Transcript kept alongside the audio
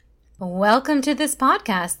Welcome to this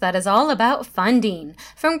podcast that is all about funding.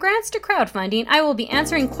 From grants to crowdfunding, I will be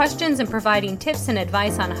answering questions and providing tips and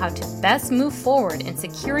advice on how to best move forward in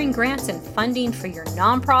securing grants and funding for your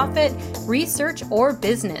nonprofit, research, or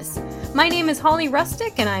business. My name is Holly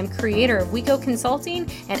Rustick, and I'm creator of WeGo Consulting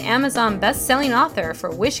and Amazon best-selling author for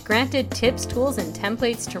Wish-granted tips, tools, and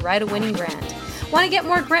templates to write a winning grant. Want to get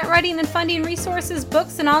more grant writing and funding resources,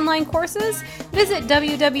 books, and online courses? Visit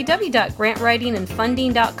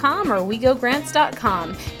www.grantwritingandfunding.com or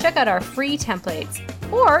wegogrants.com. Check out our free templates.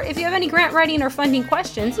 Or if you have any grant writing or funding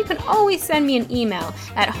questions, you can always send me an email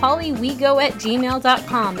at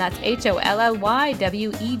hollywego@gmail.com. That's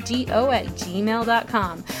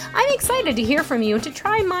HOLLYWEGO@gmail.com. I'm excited to hear from you and to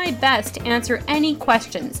try my best to answer any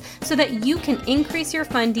questions so that you can increase your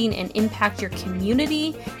funding and impact your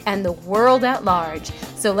community and the world at large.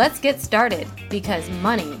 So let's get started, because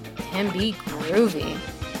money can be groovy.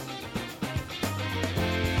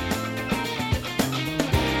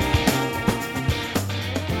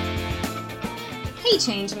 Hey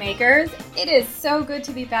change makers, it is so good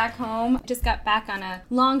to be back home. Just got back on a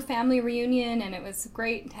long family reunion and it was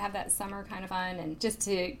great to have that summer kind of fun and just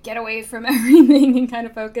to get away from everything and kind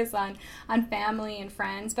of focus on family and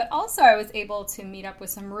friends. But also I was able to meet up with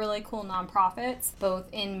some really cool nonprofits both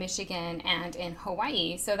in Michigan and in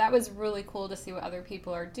Hawaii. So that was really cool to see what other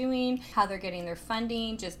people are doing, how they're getting their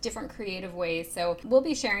funding, just different creative ways. So we'll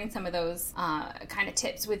be sharing some of those kind of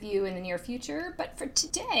tips with you in the near future. But for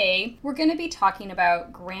today, we're going to be talking about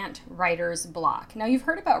grant writer's block. Now you've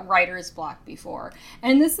heard about writer's block before,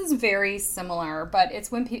 and this is very similar, but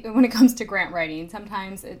it's when it comes to grant writing,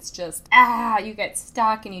 sometimes it's just, you get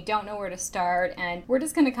stuck and you don't know where to start, and we're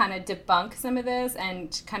just going to kind of debunk some of this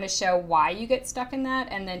and kind of show why you get stuck in that,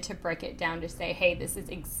 and then to break it down to say, hey, this is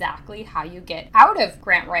exactly how you get out of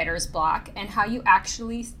grant writer's block and how you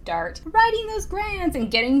actually start writing those grants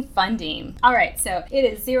and getting funding. All right, so it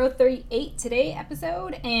is 038 today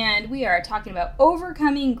episode, and we are talking about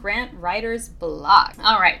overcoming grant writer's block.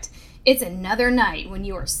 All right, it's another night when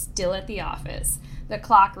you are still at the office. The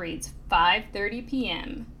clock reads 5:30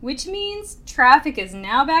 p.m., which means traffic is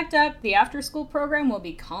now backed up. The after-school program will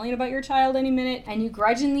be calling about your child any minute, and you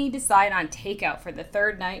grudgingly decide on takeout for the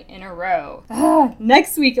third night in a row.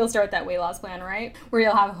 Next week you'll start that weight loss plan, right? Where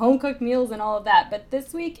you'll have home-cooked meals and all of that. But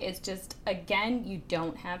this week is just, again, you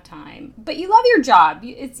don't have time. But you love your job.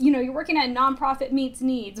 You're working at Nonprofit Meets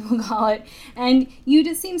Needs, we'll call it, and you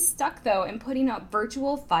just seem stuck, though, in putting out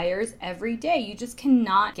virtual fires every day. You just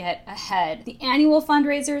cannot get ahead. The annual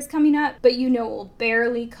fundraiser is coming up, but it will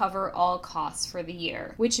barely cover all costs for the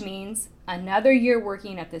year, which means another year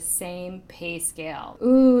working at the same pay scale.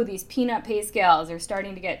 Ooh, these peanut pay scales are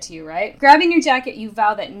starting to get to you, right? Grabbing your jacket, you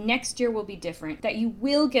vow that next year will be different, that you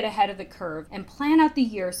will get ahead of the curve and plan out the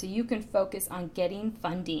year so you can focus on getting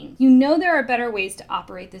funding. You know there are better ways to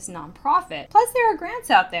operate this nonprofit. Plus, there are grants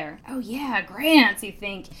out there. Oh yeah, grants, you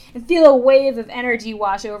think, and feel a wave of energy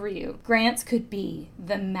wash over you. Grants could be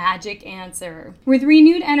the magic answer. With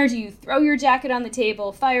renewed energy, you throw your jacket on the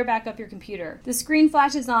table, fire back up your computer. The screen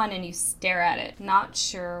flashes on and you stare at it, not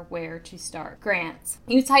sure where to start. Grants.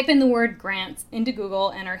 You type in the word grants into Google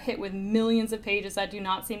and are hit with millions of pages that do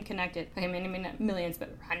not seem connected. Okay, maybe not millions,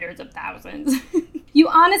 but hundreds of thousands. You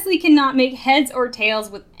honestly cannot make heads or tails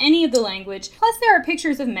with any of the language. Plus, there are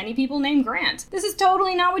pictures of many people named Grant. This is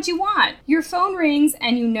totally not what you want. Your phone rings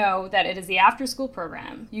and you know that it is the after-school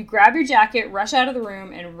program. You grab your jacket, rush out of the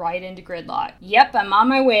room, and right into gridlock. Yep, I'm on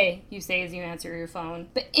my way, you say as you answer your phone.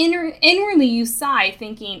 But inwardly you sigh,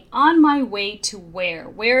 thinking, on my way to where?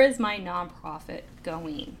 Where is my nonprofit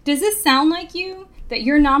going? Does this sound like you? That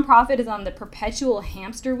your nonprofit is on the perpetual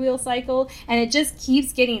hamster wheel cycle and it just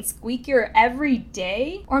keeps getting squeakier every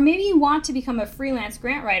day? Or maybe you want to become a freelance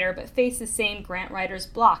grant writer but face the same grant writer's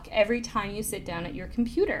block every time you sit down at your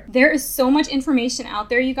computer. There is so much information out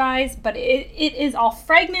there, you guys, but it is all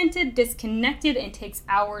fragmented, disconnected, and takes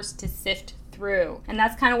hours to sift through. And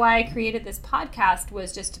that's kind of why I created this podcast,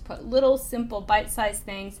 was just to put little simple bite-sized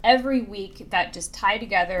things every week that just tie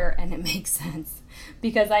together and it makes sense.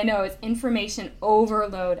 Because I know it's information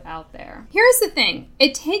overload out there. Here's the thing.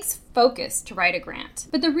 It takes focus to write a grant.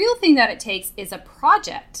 But the real thing that it takes is a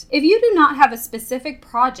project. If you do not have a specific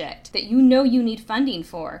project that you know you need funding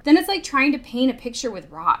for, then it's like trying to paint a picture with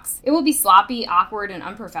rocks. It will be sloppy, awkward, and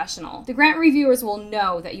unprofessional. The grant reviewers will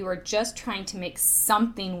know that you are just trying to make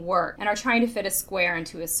something work and are trying to fit a square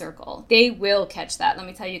into a circle. They will catch that, let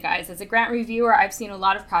me tell you guys. As a grant reviewer, I've seen a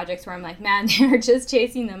lot of projects where I'm like, man, they're just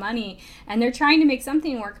chasing the money and they're trying to make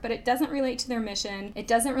something work, but it doesn't relate to their mission. It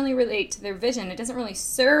doesn't really relate to their vision. It doesn't really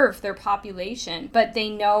serve serve their population, but they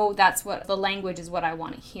know that's what the language is what I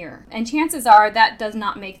want to hear. And chances are that does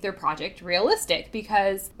not make their project realistic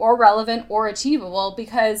or relevant or achievable,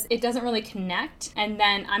 because it doesn't really connect. And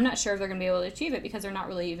then I'm not sure if they're going to be able to achieve it because they're not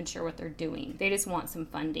really even sure what they're doing. They just want some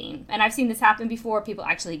funding. And I've seen this happen before. People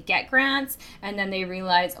actually get grants and then they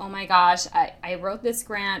realize, oh my gosh, I wrote this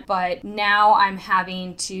grant, but now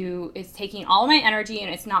it's taking all my energy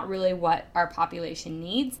and it's not really what our population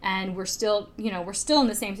needs. And we're still in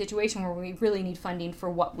the same situation where we really need funding for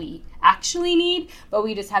what we actually need, but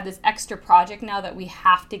we just have this extra project now that we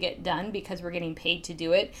have to get done because we're getting paid to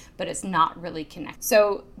do it, but it's not really connected.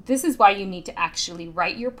 So this is why you need to actually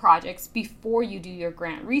write your projects before you do your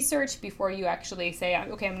grant research, before you actually say,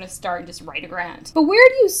 okay, I'm going to start and just write a grant. But where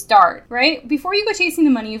do you start, right? Before you go chasing the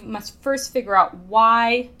money, you must first figure out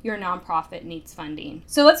why your nonprofit needs funding.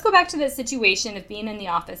 So let's go back to the situation of being in the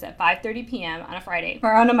office at 5:30 p.m. on a Friday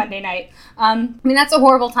or on a Monday night. That's a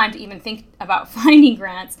horrible time to even think about finding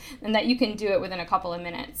grants, and that you can do it within a couple of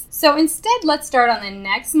minutes. So instead, let's start on the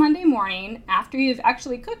next Monday morning after you've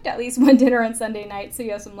actually cooked at least one dinner on Sunday night, so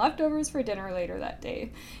you have some leftovers for dinner later that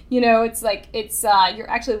day. You're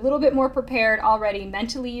actually a little bit more prepared already.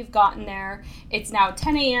 Mentally, you've gotten there. It's now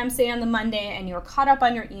 10 a.m., say on the Monday, and you're caught up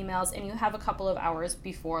on your emails, and you have a couple of hours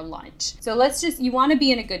before lunch. So you want to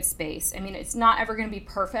be in a good space. It's not ever going to be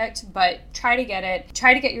perfect, but try to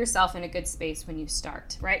get yourself in a good space when you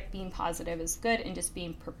start, right? Being positive is good, and just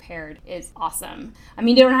being prepared is awesome.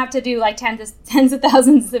 You don't have to do like tens of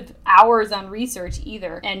thousands of hours on research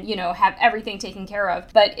either, and have everything taken care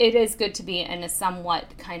of, but it is good to be in a somewhat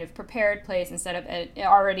kind of prepared place instead of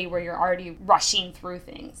where you're already rushing through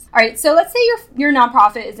things. All right, so let's say your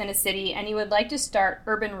nonprofit is in a city and you would like to start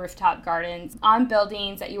urban rooftop gardens on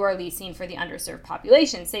buildings that you are leasing for the underserved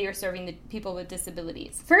population. Say you're serving the people with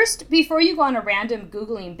disabilities. First, before you go on a random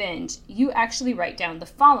Googling binge, you actually write down the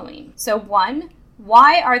following. So 1,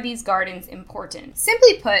 why are these gardens important?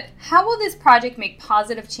 Simply put, how will this project make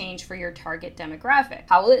positive change for your target demographic?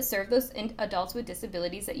 How will it serve those adults with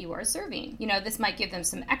disabilities that you are serving? This might give them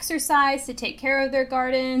some exercise to take care of their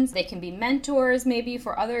gardens. They can be mentors maybe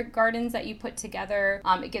for other gardens that you put together.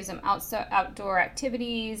 It gives them outdoor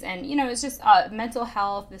activities, and it's just mental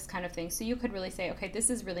health, this kind of thing. So you could really say, okay,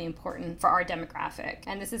 this is really important for our demographic,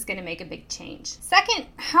 and this is going to make a big change. Second,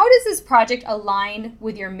 how does this project align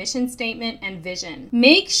with your mission statement and vision?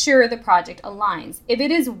 Make sure the project aligns. If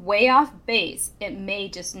it is way off base, it may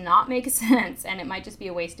just not make sense, and it might just be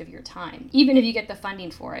a waste of your time. Even if you get the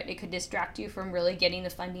funding for it, it could distract you from really getting the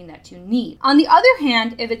funding that you need. On the other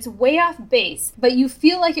hand, if it's way off base, but you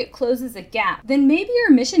feel like it closes a gap, then maybe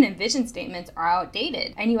your mission and vision statements are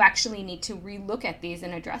outdated, and you actually need to relook at these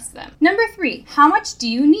and address them. Number 3, how much do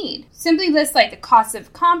you need? Simply list like the cost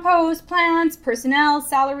of compost, plants, personnel,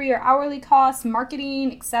 salary or hourly costs,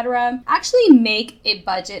 marketing, etc. Actually make a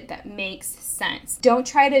budget that makes sense. Don't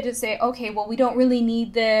try to just say, okay, well, we don't really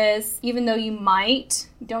need this, even though you might.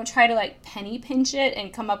 Don't try to penny pinch it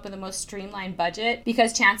and come up with the most streamlined budget,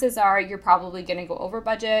 because chances are you're probably going to go over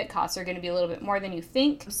budget. Costs are going to be a little bit more than you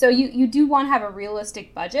think. So you do want to have a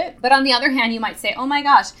realistic budget. But on the other hand, you might say, oh my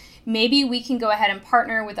gosh, maybe we can go ahead and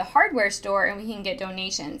partner with a hardware store and we can get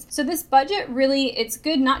donations. So this budget really, it's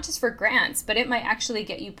good not just for grants, but it might actually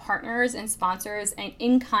get you partners and sponsors and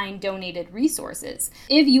in-kind donated resources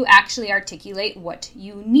if you actually articulate what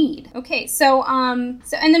you need. Okay, so and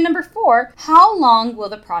then number 4, how long will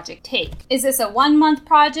the project take? Is this a 1-month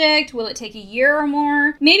project? Will it take a year or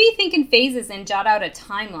more? Maybe think in phases and jot out a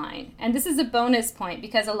timeline. And this is a bonus point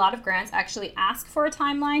because a lot of grants actually ask for a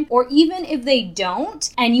timeline, or even if they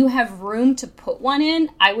don't and you have room to put one in,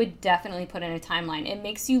 I would definitely put in a timeline. It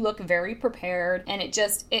makes you look very prepared, and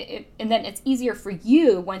and then it's easier for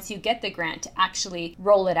you once you get the grant to actually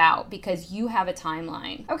roll it out because you have a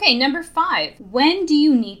timeline. Okay, number 5, when do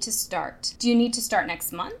you need to start? Do you need to start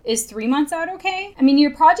next month? Is 3 months out okay?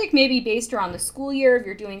 Your project may be based around the school year if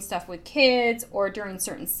you're doing stuff with kids, or during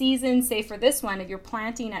certain seasons. Say for this one, if you're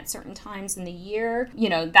planting at certain times in the year,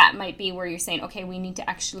 that might be where you're saying, okay, we need to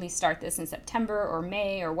actually start this in September or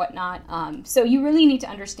May or whatnot. So you really need to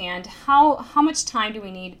understand how much time do we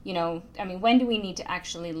need, when do we need to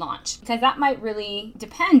actually launch? Because that might really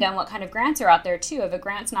depend on what kind of grants are out there too. If a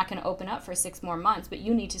grant's not going to open up for 6 more months, but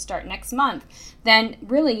you need to start next month, then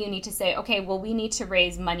really you need to say, okay, well, we need to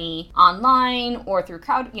raise money online or through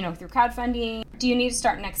crowdfunding. Do you need to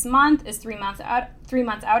start next month? Is 3 3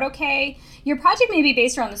 months out okay? Your project may be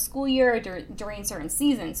based around the school year or during certain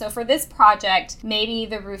seasons. So for this project, maybe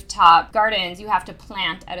the rooftop gardens you have to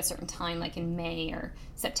plant at a certain time, like in May or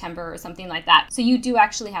September or something like that. So you do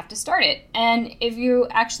actually have to start it. And if you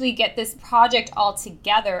actually get this project all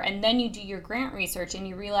together and then you do your grant research and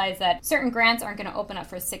you realize that certain grants aren't going to open up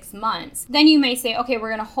for 6 months, then you may say, okay, we're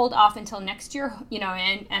going to hold off until next year,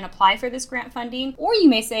 and apply for this grant funding. Or you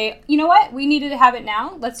may say, you know what, we needed to have it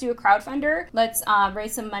now. Let's do a crowdfunder. Let's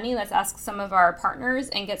raise some money. Let's ask some of our partners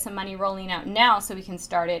and get some money rolling out now so we can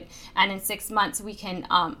start it. And in 6 months, we can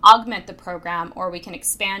augment the program, or we can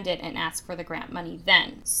expand it and ask for the grant money then.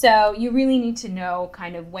 So you really need to know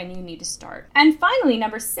kind of when you need to start. And finally,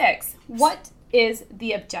 number 6, what is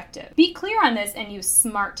the objective? Be clear on this and use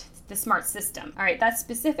the SMART system. All right, that's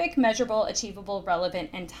specific, measurable, achievable, relevant,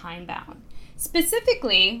 and time-bound.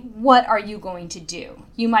 Specifically, what are you going to do?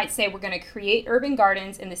 You might say, we're going to create urban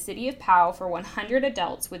gardens in the city of Powell for 100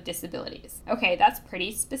 adults with disabilities. Okay, that's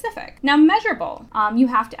pretty specific. Now, measurable. You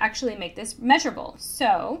have to actually make this measurable.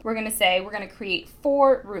 So we're going to say we're going to create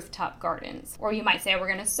 4 rooftop gardens. Or you might say we're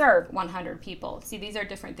going to serve 100 people. See, these are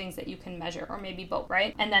different things that you can measure, or maybe both,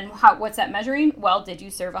 right? And then what's that measuring? Well, did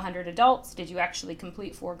you serve 100 adults? Did you actually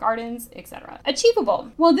complete 4 gardens, etc.?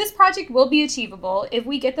 Achievable. Well, this project will be achievable if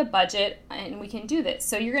we get the budget and we can do this.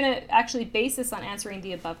 So you're going to actually base this on answering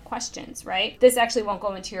the above questions, right? This actually won't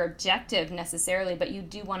go into your objective necessarily, but you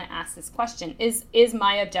do want to ask this question. Is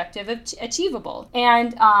my objective achievable?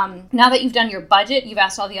 And now that you've done your budget, you've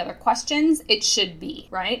asked all the other questions, it should be,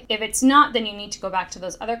 right? If it's not, then you need to go back to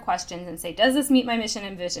those other questions and say, does this meet my mission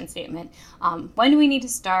and vision statement? When do we need to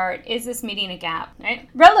start? Is this meeting a gap, right?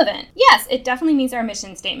 Relevant. Yes, it definitely meets our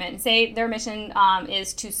mission statement. Say their mission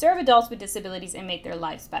is to serve adults with disabilities and make their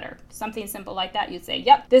lives better. Something simple like that, you'd say,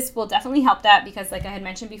 yep, this will definitely help that, because like I had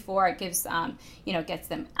mentioned before, it gives, gets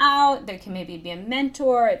them out. There can maybe be a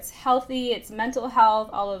mentor. It's healthy. It's mental health,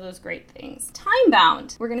 all of those great things. Time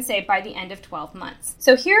bound, we're going to say by the end of 12 months.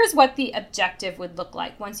 So here's what the objective would look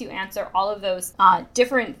like once you answer all of those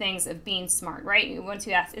different things of being SMART, right? Once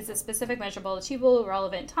you ask, is it specific, measurable, achievable,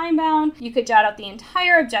 relevant, time bound? You could jot out the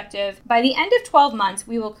entire objective. By the end of 12 months,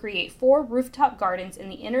 we will create 4 rooftop gardens in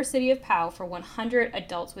the inner city of Powell for 100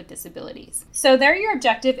 adults with disabilities. So there your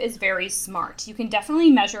objective is very SMART. You can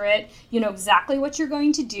definitely measure it. You know exactly what you're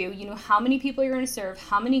going to do. You know how many people you're going to serve,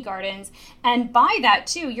 how many gardens. And by that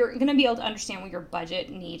too, you're going to be able to understand what your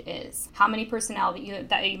budget need is, how many personnel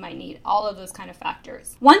that you might need, all of those kind of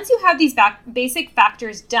factors. Once you have these basic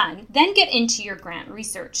factors done, then get into your grant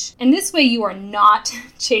research. And this way you are not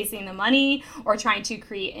chasing the money or trying to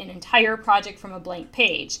create an entire project from a blank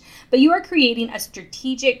page, but you are creating a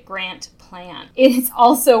strategic grant plan. It's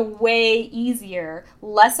also way easier,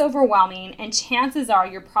 less overwhelming, and chances are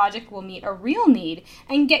your project will meet a real need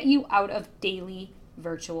and get you out of daily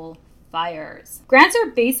virtual fires. Grants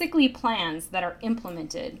are basically plans that are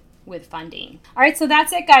implemented with funding. All right, so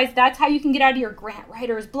that's it, guys. That's how you can get out of your grant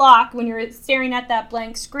writer's block when you're staring at that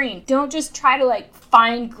blank screen. Don't just try to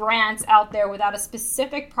find grants out there without a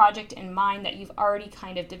specific project in mind that you've already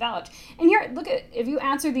kind of developed. And here, look at, if you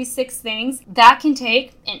answer these 6 things, that can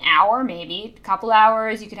take an hour, maybe a couple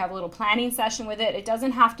hours. You could have a little planning session with it. It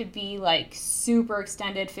doesn't have to be super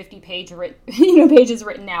extended 50-page pages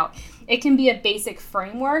written out. It can be a basic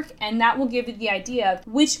framework, and that will give you the idea of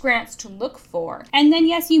which grants to look for. And then,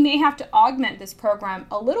 yes, you may have to augment this program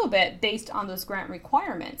a little bit based on those grant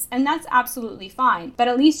requirements, and that's absolutely fine. But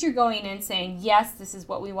at least you're going in saying, yes, this is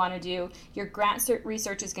what we want to do. Your grant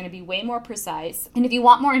research is going to be way more precise. And if you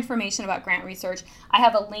want more information about grant research, I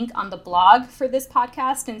have a link on the blog for this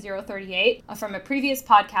podcast in 038 from a previous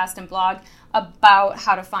podcast and blog about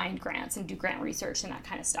how to find grants and do grant research and that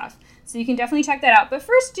kind of stuff. So you can definitely check that out. But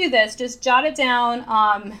first do this, just jot it down,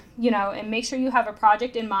 and make sure you have a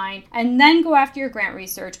project in mind, and then go after your grant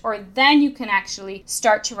research, or then you can actually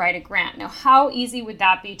start to write a grant. Now, how easy would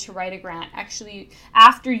that be to write a grant actually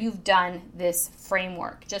after you've done this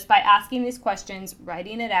framework? Just by asking these questions,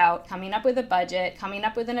 writing it out, coming up with a budget, coming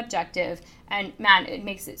up with an objective, and man, it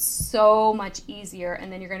makes it so much easier,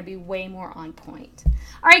 and then you're going to be way more on point.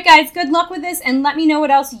 All right, guys, good luck with this, and let me know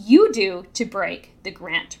what else you do to break the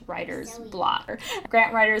grant writer's block.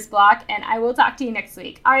 And I will talk to you next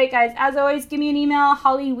week. All right, guys, as always, give me an email,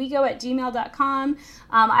 hollywego@gmail.com.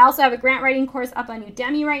 I also have a grant writing course up on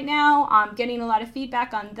Udemy right now. I'm getting a lot of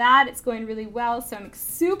feedback on that. It's going really well, so I'm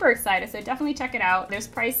super excited. So definitely check it out. There's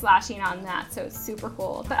price slashing on that, so it's super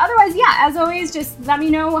cool. But otherwise, yeah, as always, just let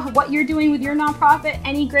me know what you're doing with your nonprofit,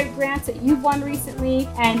 any great grants that you've won recently,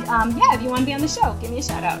 and if you want to be on the show, give me a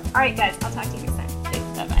shout out. All right, guys, I'll talk to you next time.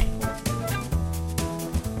 Bye-bye.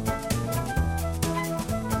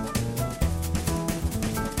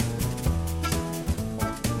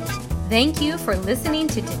 Thank you for listening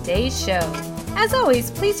to today's show. As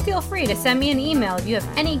always, please feel free to send me an email if you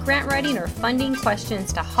have any grant writing or funding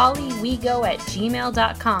questions to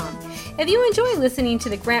hollywego@gmail.com. If you enjoy listening to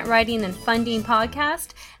the Grant Writing and Funding podcast,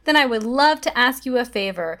 then I would love to ask you a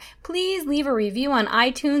favor. Please leave a review on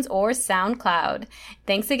iTunes or SoundCloud.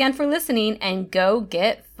 Thanks again for listening, and go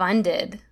get funded.